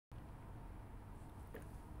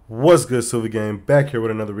What's good, Silvy Game? Back here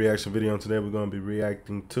with another reaction video, and today we're going to be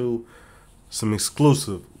reacting to some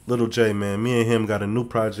exclusive Little J, man. Me and him got a new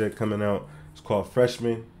project coming out. It's called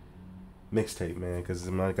Freshman Mixtape, man, because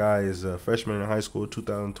my guy is a freshman in high school,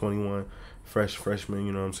 2021, freshman,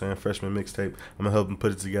 you know what I'm saying, freshman mixtape. I'm going to help him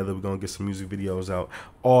put it together. We're going to get some music videos out,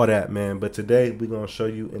 all that, man. But today, we're going to show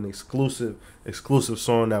you an exclusive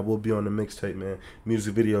song that will be on the mixtape, man.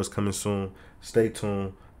 Music videos coming soon. Stay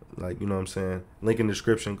tuned. Like, you know what I'm saying, link in the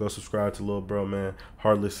description. Go subscribe to Lil Bro, man.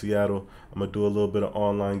 Heartless Seattle. I'm going to do a little bit of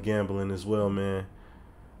online gambling as well, man.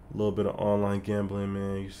 A little bit of online gambling,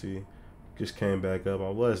 man. You see, just came back up. I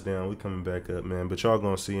was down. We coming back up, man. But y'all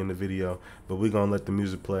going to see in the video. But we going to let the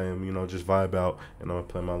music play and, you know, just vibe out. And I'm going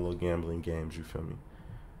to play my little gambling games, you feel me?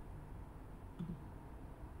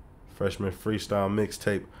 Freshman freestyle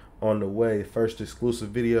mixtape on the way. First exclusive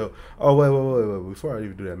video. Oh, wait. Before I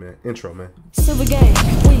even do that, man. Intro, man. SILVY game,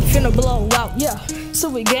 we finna blow out, yeah.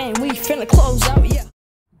 SILVY game, we finna close out, yeah.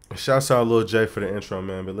 Shouts out Lil J for the intro,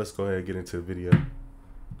 man. But let's go ahead and get into the video.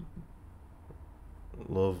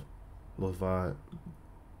 Little vibe.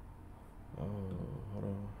 Oh, hold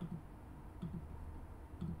on.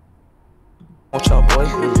 Watch out, boy.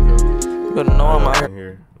 You better know I'm out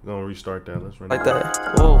here. We're gonna restart that. Let's run like that.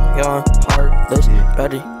 Oh, young, heartless.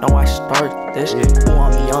 Better know I start this. Oh,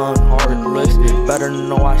 I'm young, heartless. Better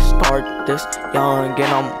know I start this. Young and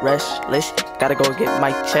I'm restless. Gotta go get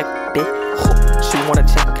my check, bitch. She want a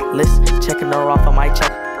checklist. Checking her off on my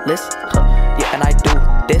checklist. Yeah, and I do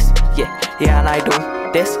this. Yeah, and I do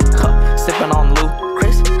this. Sipping on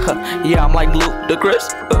Chris. Yeah, I'm like Ludacris.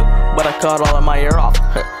 But I cut all of my ear off.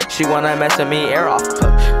 She wanna mess with me ear off.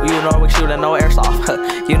 You know we shootin' no airsoft.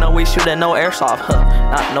 You know we shootin' no airsoft.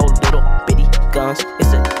 Not no little bitty guns.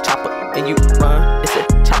 It's a chopper and you run. It's a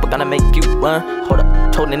chopper gonna make you run. Hold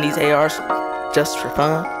up, toting these ARs just for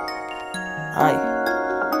fun. I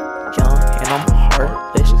young and I'm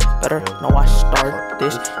heartless. Better know I start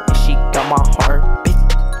this. And she got my heart, bitch.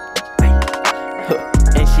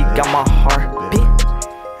 And she got my heart, bitch.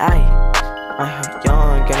 I'm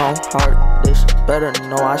young and I'm heartless. Better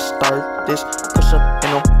know I start this. Push up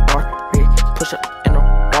in the war, push up in the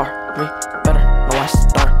war. Better know I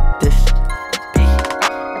start this. Bam,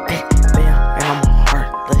 and I'm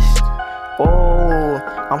heartless. Oh,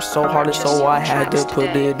 I'm so heartless, so I had to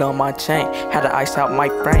put it on my chain. Had to ice out my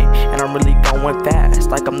frame, and I'm really going fast.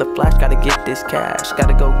 Like I'm the Flash, gotta get this cash.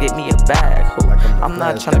 Gotta go get me a bag. I'm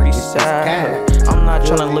not trying to be sad. I'm not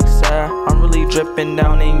trying to look sad. I'm really dripping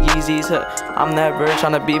down in Yeezys. I'm never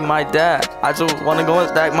trying to be my dad. I just wanna go and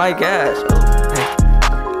stack my cash.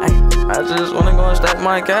 I just wanna go and stack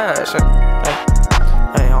my cash.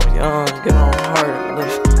 I'm young, get on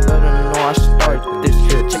heartless. Better know I start this.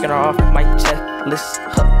 Checking her off my checklist.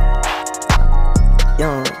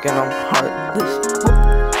 Young, get on heartless.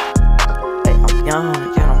 I'm young,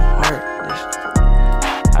 get on heartless.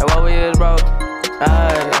 What we is, bro?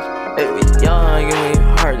 We young and we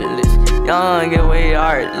heartless. Young and we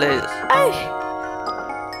heartless. Ay.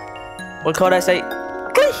 What code I say?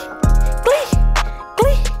 Glee.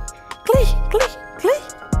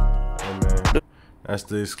 Hey, man. That's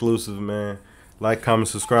the exclusive, man. Like, comment,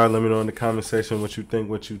 subscribe. Let me know in the comment section what you think,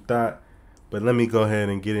 what you thought. But let me go ahead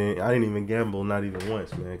and get in. I didn't even gamble, not even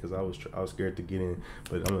once, man, because I was scared to get in.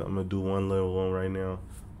 But I'm gonna do one little one right now.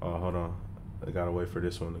 Oh, hold on. I gotta wait for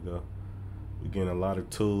this one to go. We're getting a lot of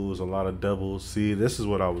twos, a lot of doubles. See, this is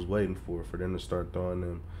what I was waiting for them to start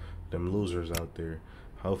throwing them losers out there.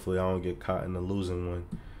 Hopefully I don't get caught in the losing one.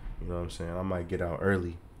 You know what I'm saying? I might get out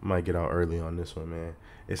early. On this one, man.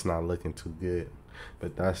 It's not looking too good.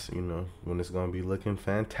 But that's, you know, when it's going to be looking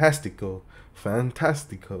fantastico.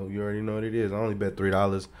 You already know what it is. I only bet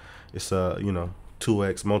 $3. It's, you know,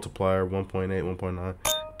 2x multiplier, 1.8, 1.9,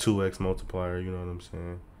 2x multiplier, you know what I'm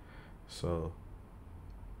saying? So,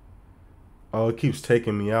 oh, it keeps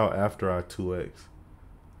taking me out after I 2x.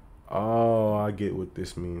 Oh, I get what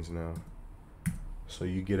this means now. So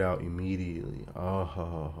you get out immediately.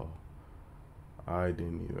 Oh, I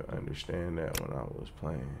didn't even understand that when I was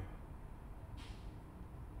playing.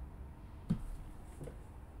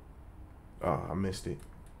 Oh, I missed it.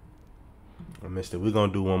 We're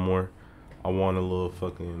gonna do one more. I won a little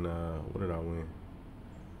fucking, what did I win?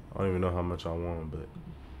 I don't even know how much I won, but,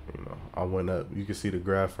 you know, I went up. You can see the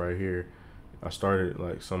graph right here. I started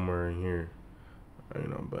like somewhere in here, you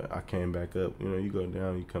know, but I came back up. You know, you go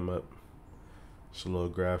down, you come up. It's a little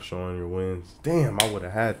graph showing your wins. Damn, I would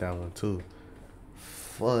have had that one too.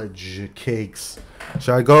 Fudge cakes.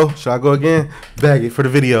 Should I go? Should I go again? Bag it for the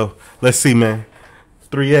video. Let's see, man.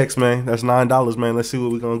 3x, man. That's $9, man. Let's see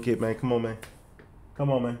what we're gonna get, man. Come on, man. Come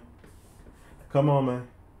on, man.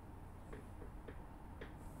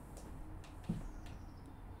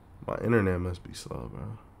 My internet must be slow,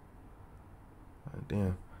 bro. God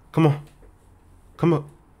damn. Come on. Come up.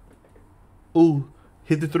 Ooh.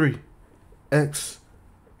 Hit the 3. X.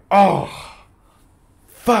 Oh.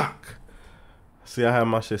 Fuck. See, I had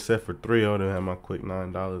my shit set for 3. I would have had my quick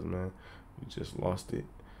 $9, man. We just lost it.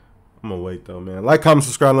 I'm gonna wait though, man. Like, comment,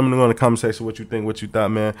 subscribe. Let me know in the comment section what you think, what you thought,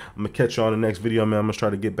 man. I'm gonna catch you on the next video, man. I'm gonna try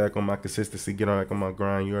to get back on my consistency, get back on my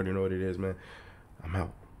grind. You already know what it is, man. I'm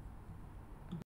out.